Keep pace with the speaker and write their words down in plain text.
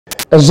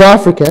As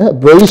Africa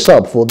brace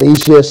up for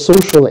this year's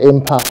Social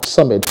Impact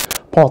Summit,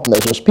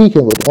 partners are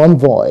speaking with one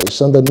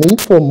voice on the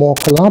need for more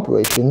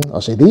collaboration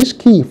as it is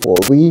key for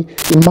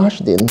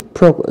reimagining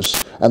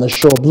progress and a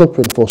sure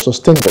blueprint for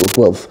sustainable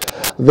growth.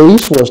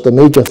 This was the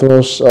major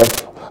thrust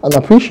of an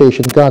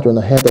appreciation gathering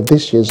ahead of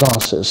this year's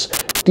ASIS.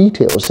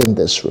 Details in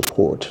this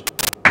report.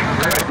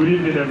 Good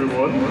evening,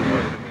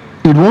 everyone.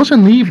 It was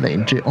an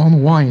evening to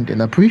unwind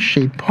and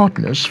appreciate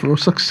partners for a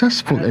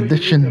successful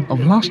edition of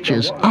last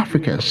year's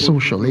Africa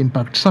Social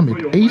Impact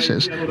Summit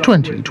ASIS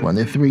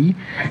 2023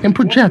 and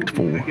project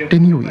for the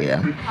new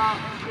year.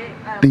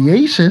 The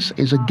ASIS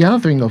is a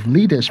gathering of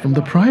leaders from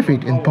the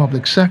private and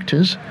public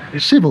sectors,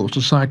 civil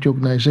society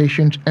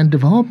organizations and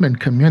development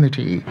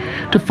community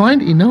to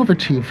find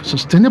innovative,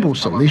 sustainable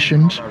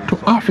solutions to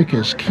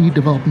Africa's key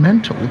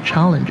developmental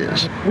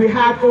challenges. We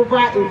had over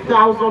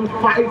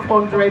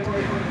 1,500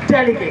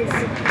 delegates.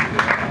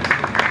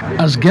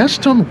 As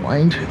guests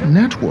unwind,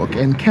 network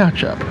and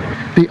catch up,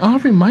 they are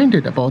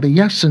reminded about the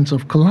essence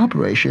of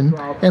collaboration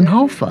and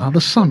how far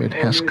the summit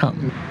has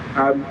come.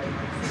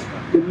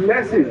 The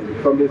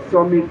lesson from the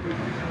summit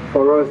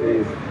for us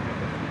is,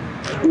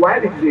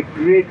 while it is a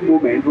great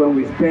moment when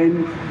we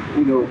spend,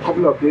 a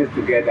couple of days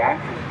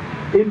together,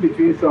 in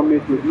between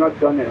summits, we've not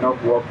done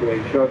enough work to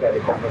ensure that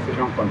the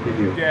conversation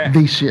continues.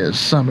 This year's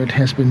summit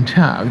has been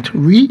tagged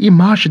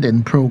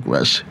Reimagining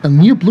Progress, a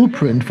new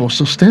blueprint for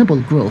sustainable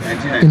growth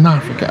in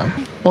Africa.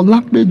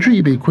 Olakbe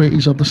Dribekwe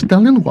is of the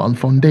Sterling One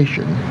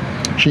Foundation.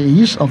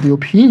 She is of the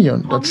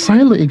opinion that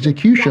silo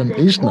execution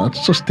is not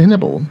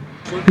sustainable.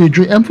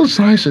 Pedro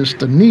emphasizes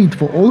the need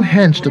for all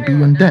hands to be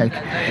on deck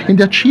in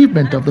the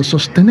achievement of the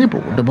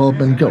Sustainable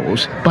Development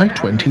Goals by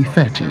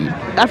 2030.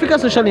 Africa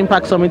Social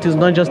Impact Summit is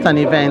not just an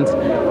event,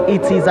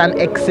 it is an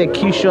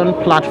execution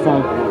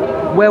platform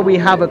where we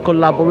have a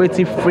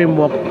collaborative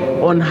framework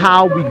on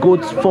how we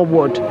go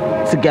forward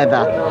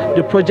together.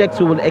 The projects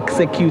we will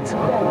execute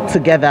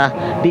together,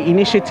 the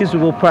initiatives we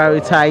will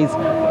prioritize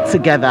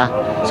together.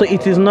 So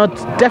it is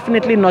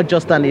definitely not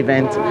just an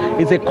event,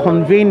 it's a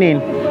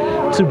convening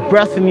to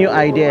birth new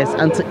ideas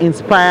and to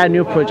inspire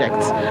new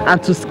projects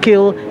and to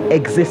scale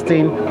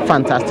existing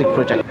fantastic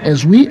projects.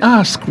 As we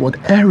ask what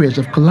areas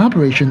of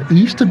collaboration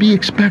is to be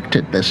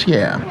expected this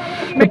year,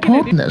 the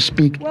partners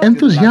speak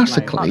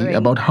enthusiastically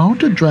about how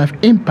to drive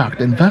impact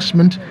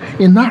investment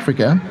in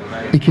Africa,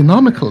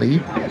 economically,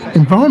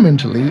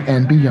 environmentally,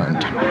 and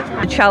beyond.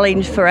 A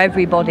challenge for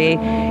everybody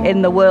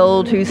in the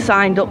world who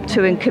signed up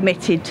to and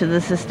committed to the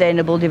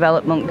Sustainable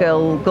Development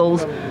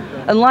Goals.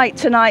 And like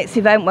tonight's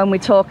event, when we're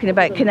talking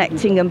about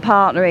connecting and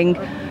partnering,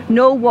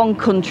 no one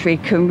country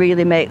can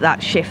really make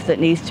that shift that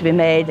needs to be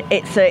made.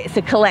 It's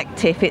a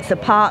collective, it's a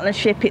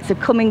partnership, it's a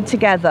coming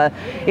together.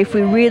 If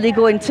we're really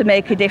going to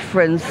make a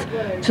difference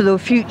to the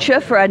future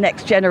for our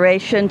next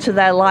generation, to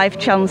their life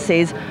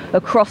chances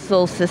across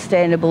those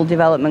sustainable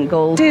development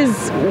goals.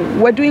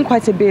 We're doing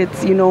quite a bit,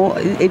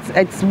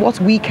 it's what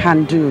we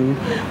can do.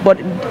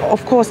 But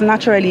of course,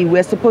 naturally,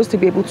 we're supposed to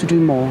be able to do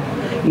more.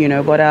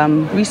 But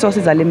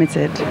resources are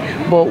limited.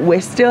 But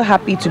we're still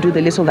happy to do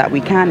the little that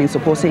we can in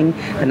supporting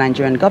the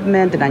Nigerian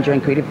government, the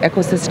Nigerian creative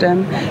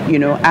ecosystem,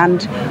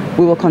 and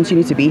we will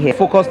continue to be here.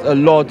 Focused a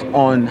lot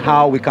on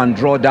how we can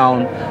draw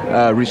down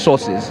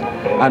resources,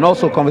 and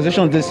also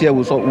conversations this year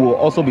will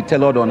also be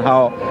tailored on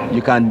how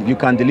you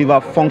can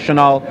deliver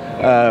functional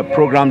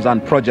programs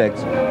and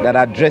projects that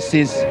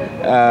addresses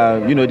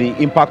the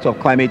impact of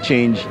climate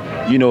change,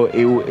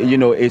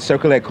 a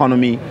circular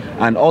economy,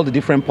 and all the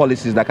different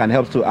policies that can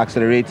help to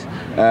accelerate,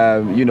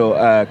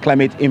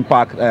 climate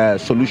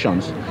impact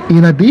solutions.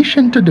 In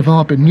addition to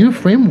developing new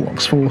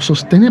frameworks for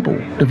sustainable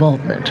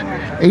development,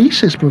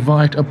 ASIS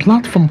provides a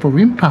platform for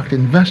impact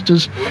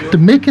investors to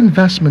make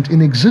investment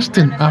in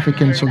existing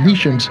African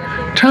solutions,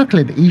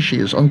 tackling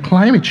issues on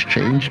climate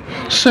change,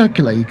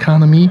 circular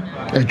economy,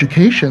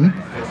 education,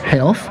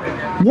 health,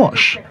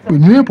 wash,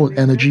 renewable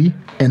energy,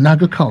 and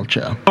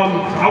agriculture.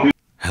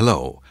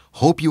 Hello,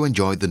 hope you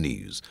enjoyed the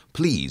news.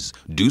 Please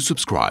do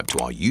subscribe to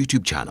our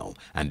YouTube channel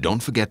and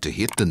don't forget to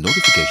hit the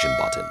notification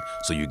button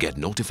so you get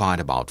notified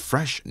about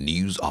fresh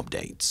news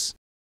updates.